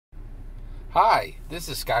Hi, this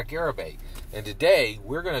is Scott Garibay, and today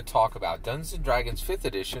we're going to talk about Dungeons & Dragons 5th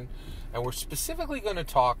edition, and we're specifically going to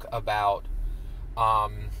talk about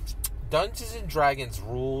Dungeons & Dragons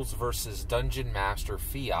rules versus Dungeon Master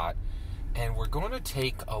Fiat, and we're going to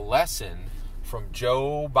take a lesson from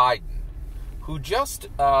Joe Biden, who just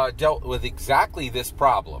dealt with exactly this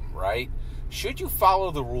problem, right? Should you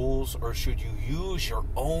follow the rules, or should you use your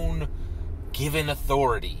own given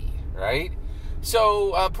authority, right?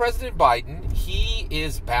 So, President Biden, he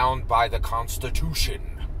is bound by the Constitution,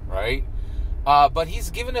 right? But he's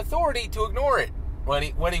given authority to ignore it when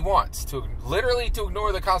he wants, to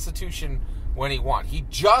ignore the Constitution when he wants. He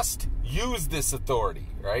just used this authority,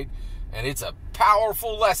 right? And it's a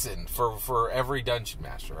powerful lesson for every dungeon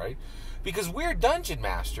master, right? Because we're dungeon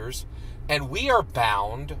masters, and we are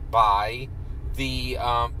bound by the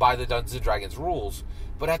Dungeons & Dragons rules,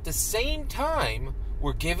 but at the same time,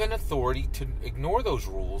 we're given authority to ignore those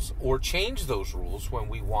rules or change those rules when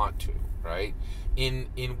we want to, right? In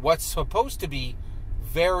what's supposed to be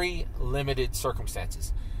very limited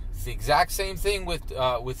circumstances. It's the exact same thing with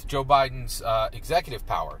Joe Biden's executive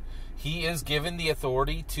power. He is given the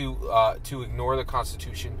authority to ignore the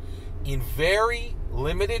Constitution in very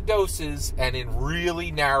limited doses and in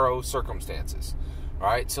really narrow circumstances. All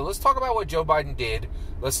right, so let's talk about what Joe Biden did.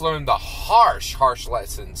 Let's learn the harsh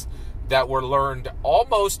lessons that were learned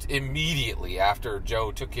almost immediately after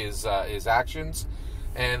Joe took his actions,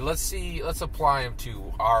 and let's apply them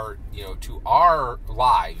to our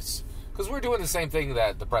lives, because we're doing the same thing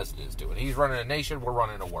that the president is doing. He's running a nation, we're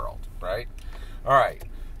running a world, right? All right.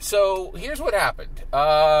 So here's what happened.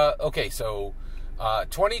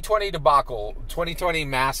 2020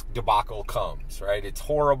 mask debacle comes, right? It's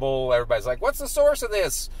horrible. Everybody's like, what's the source of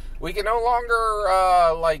this? We can no longer,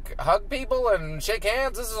 hug people and shake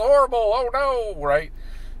hands. This is horrible. Oh, no, right?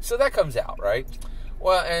 So that comes out, right?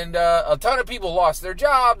 Well, and a ton of people lost their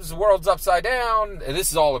jobs. The world's upside down. And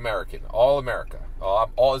this is all American. All America.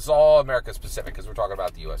 It's all America specific, because we're talking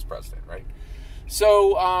about the U.S. president, right?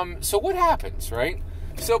 So what happens, right?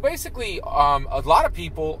 So basically, a lot of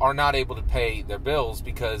people are not able to pay their bills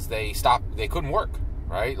because they couldn't work,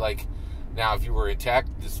 right? Like, now, if you were in tech,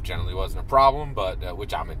 this generally wasn't a problem, but,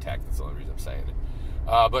 which I'm in tech, that's the only reason I'm saying it.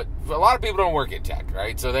 But a lot of people don't work in tech,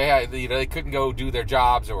 right? So they couldn't go do their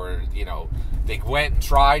jobs, or, they went and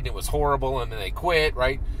tried and it was horrible and then they quit,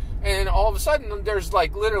 right? And all of a sudden, there's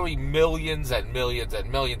literally millions and millions and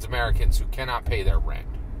millions of Americans who cannot pay their rent,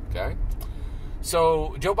 okay?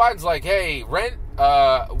 So Joe Biden's like, hey, rent,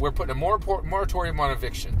 we're putting a moratorium on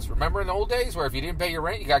evictions. Remember in the old days where if you didn't pay your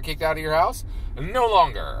rent, you got kicked out of your house? No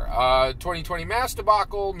longer. 2020 mask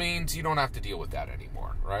debacle means you don't have to deal with that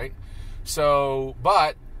anymore, right? So,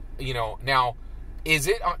 but, now, is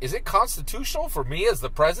it constitutional for me as the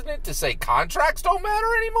president to say contracts don't matter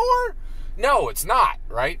anymore? No, it's not,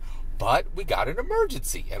 right? But we got an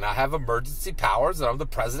emergency, and I have emergency powers, and I'm the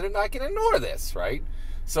president, and I can ignore this, right?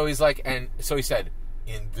 So he's like, so he said,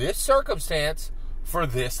 in this circumstance, for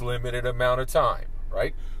this limited amount of time,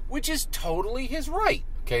 right? Which is totally his right.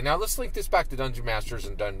 Okay, now let's link this back to Dungeon Masters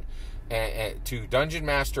and to Dungeon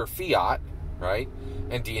Master Fiat, right?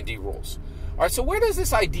 And D&D rules. All right, so where does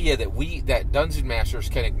this idea that Dungeon Masters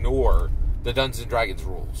can ignore the Dungeons & Dragons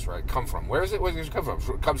rules, right, come from? Where does it come from?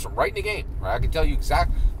 It comes from right in the game, right? I can tell you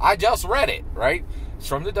exactly. I just read it, right? It's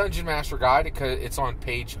from the Dungeon Master Guide. It's on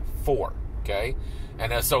page 4, okay?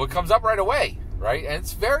 And so it comes up right away, right? And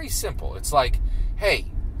it's very simple. It's like, hey,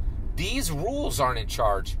 these rules aren't in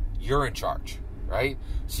charge. You're in charge, right?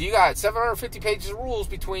 So you got 750 pages of rules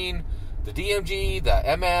between the DMG, the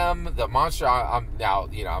MM, the monster. I'm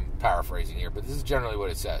paraphrasing here, but this is generally what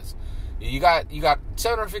it says. You got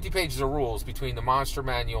 750 pages of rules between the monster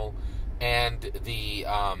manual and the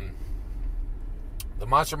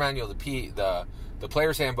monster manual, the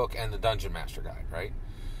player's handbook, and the Dungeon Master Guide, right?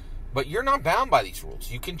 But you're not bound by these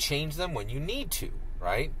rules. You can change them when you need to,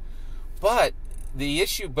 right? But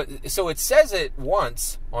so it says it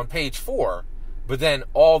once on page 4, but then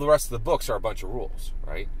all the rest of the books are a bunch of rules,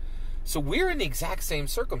 right? So we're in the exact same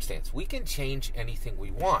circumstance. We can change anything we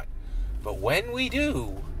want. But when we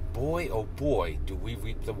do, boy, oh boy, do we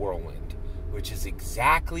reap the whirlwind, which is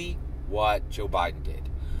exactly what Joe Biden did.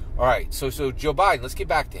 All right, so Joe Biden, let's get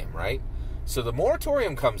back to him, right? So the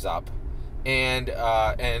moratorium comes up, and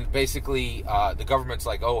basically the government's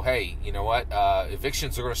like, oh, hey, you know what?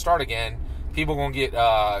 Evictions are going to start again. People are going to get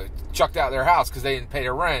chucked out of their house because they didn't pay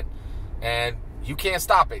their rent, and you can't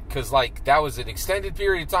stop it because, that was an extended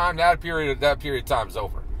period of time. That period of time is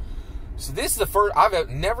over. So this is the first. I've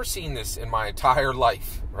never seen this in my entire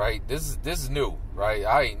life, right? This is new, right?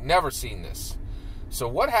 I ain't never seen this. So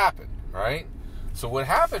what happened, right? So what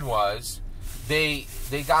happened was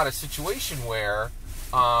they got a situation where,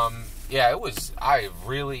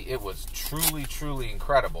 it was truly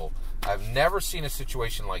incredible. I've never seen a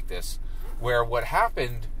situation like this, where what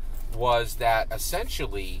happened was that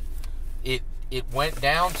essentially it went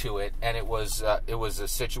down to it, and it was a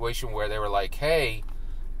situation where they were like, hey,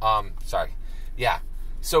 that's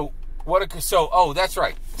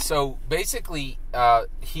right. So basically,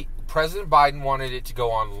 President Biden wanted it to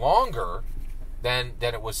go on longer than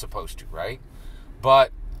it was supposed to, right?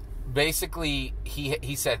 But basically,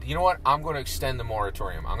 he said, you know what? I'm going to extend the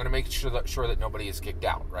moratorium. I'm going to make sure that nobody is kicked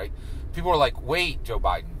out, right? People are like, wait, Joe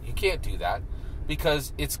Biden, you can't do that,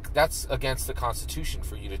 because that's against the Constitution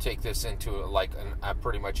for you to take this into a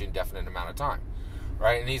pretty much indefinite amount of time,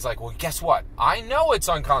 right? And he's like, well, guess what? I know it's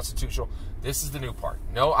unconstitutional. This is the new part.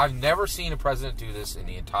 No, I've never seen a president do this in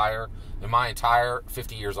my entire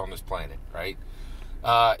 50 years on this planet, right?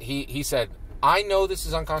 He said, I know this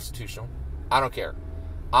is unconstitutional. I don't care.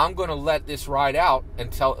 I'm going to let this ride out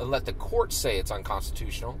and let the courts say it's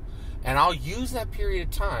unconstitutional, and I'll use that period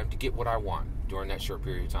of time to get what I want during that short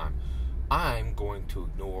period of time. I'm going to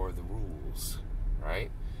ignore the rules, right?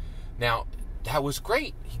 Now, that was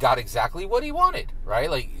great. He got exactly what he wanted, right?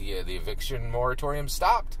 The eviction moratorium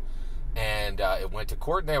stopped, and it went to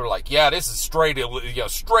court, and they were like, yeah, this is straight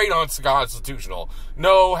unconstitutional.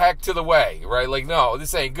 No heck to the way, right? No,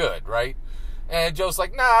 this ain't good, right? And Joe's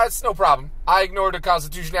like, nah, it's no problem. I ignored the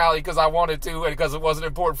constitutionality because I wanted to, and because it wasn't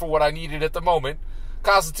important for what I needed at the moment.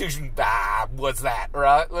 Constitution, what's that,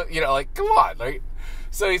 right? Come on, right?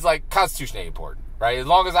 So he's like, Constitution ain't important, right? As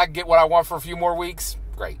long as I can get what I want for a few more weeks,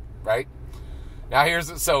 great, right? Now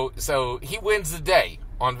so he wins the day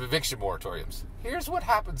on eviction moratoriums. Here's what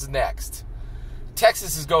happens next.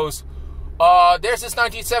 Texas goes, there's this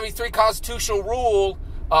 1973 constitutional rule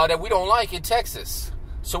that we don't like in Texas.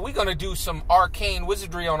 So we're going to do some arcane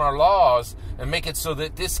wizardry on our laws and make it so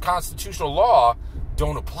that this constitutional law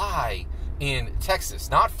don't apply in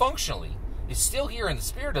Texas. Not functionally. It's still here in the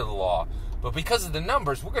spirit of the law. But because of the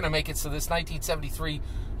numbers, we're going to make it so this 1973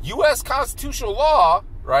 U.S. constitutional law,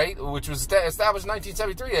 right, which was established in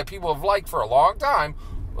 1973, that people have liked for a long time.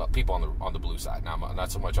 Well, people on the blue side,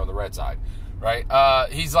 not so much on the red side, right?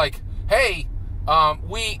 He's like, hey,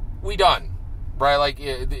 we done. Right,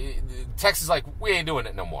 Texas is like, we ain't doing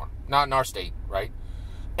it no more. Not in our state, right?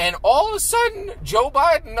 And all of a sudden, Joe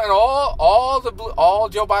Biden and all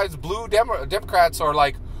Joe Biden's blue Democrats are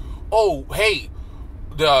like, oh, hey,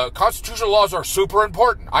 the constitutional laws are super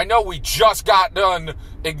important. I know we just got done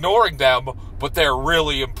ignoring them, but they're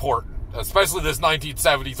really important, especially this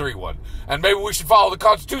 1973 one. And maybe we should follow the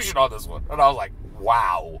Constitution on this one. And I was like,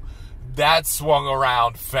 wow, that swung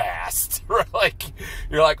around fast.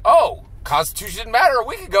 You're like, oh, Constitution didn't matter a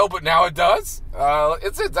week ago, but now it does.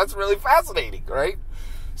 That's really fascinating, right?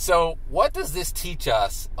 So, what does this teach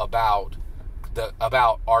us about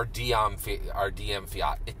our DM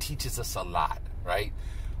fiat? It teaches us a lot, right?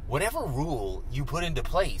 Whatever rule you put into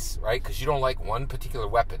place, right? Because you don't like one particular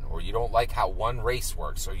weapon, or you don't like how one race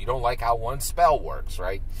works, or you don't like how one spell works,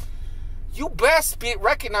 right? You best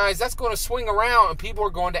recognize that's going to swing around, and people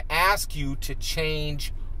are going to ask you to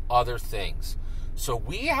change other things. So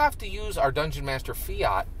we have to use our Dungeon Master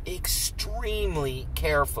fiat extremely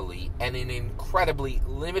carefully and in incredibly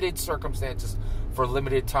limited circumstances for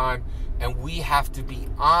limited time. And we have to be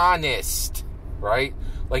honest, right?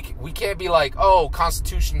 We can't be like, oh,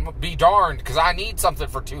 Constitution be darned because I need something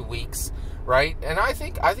for 2 weeks, right? And I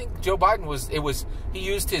think Joe Biden he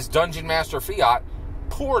used his Dungeon Master fiat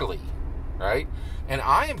poorly, right? And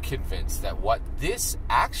I am convinced that what this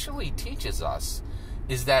actually teaches us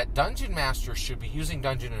is that Dungeon Masters should be using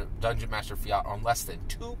Dungeon Master fiat on less than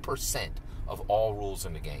 2% of all rules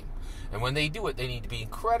in the game. And when they do it, they need to be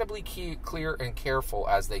incredibly clear and careful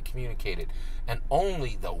as they communicate it. And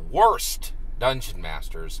only the worst Dungeon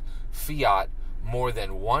Masters fiat more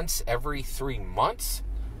than once every 3 months,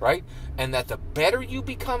 right? And that the better you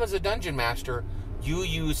become as a Dungeon Master, you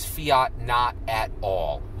use fiat not at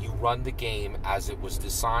all. You run the game as it was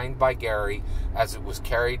designed by Gary, as it was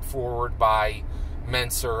carried forward by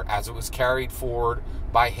Menser, as it was carried forward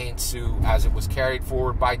by Heinsu, as it was carried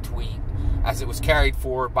forward by Tweet, as it was carried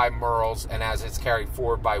forward by Merles, and as it's carried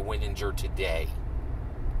forward by Winninger today.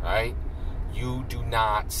 Right? You do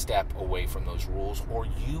not step away from those rules, or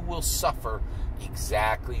you will suffer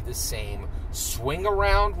exactly the same swing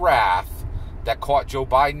around wrath that caught Joe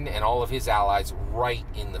Biden and all of his allies right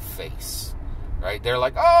in the face. Right? They're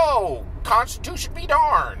like, oh, Constitution be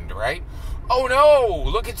darned, right? Oh no,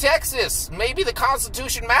 look at Texas. Maybe the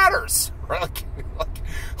Constitution matters. Right?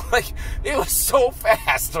 Like it was so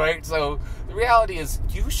fast, right? So The reality is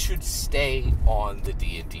you should stay on the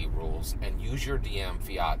D&D rules and use your DM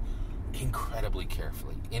fiat incredibly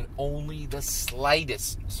carefully in only the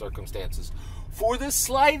slightest circumstances for the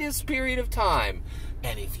slightest period of time.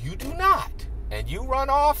 And if you do not, and you run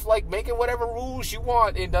off like making whatever rules you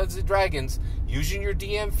want in Dungeons & Dragons, using your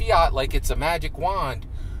DM fiat like it's a magic wand,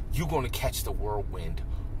 you're going to catch the whirlwind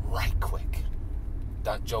right quick.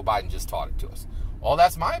 Joe Biden just taught it to us. All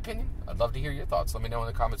that's my opinion. I'd love to hear your thoughts. Let me know in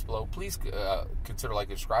the comments below. Please consider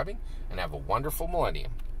liking and subscribing, and have a wonderful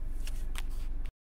millennium.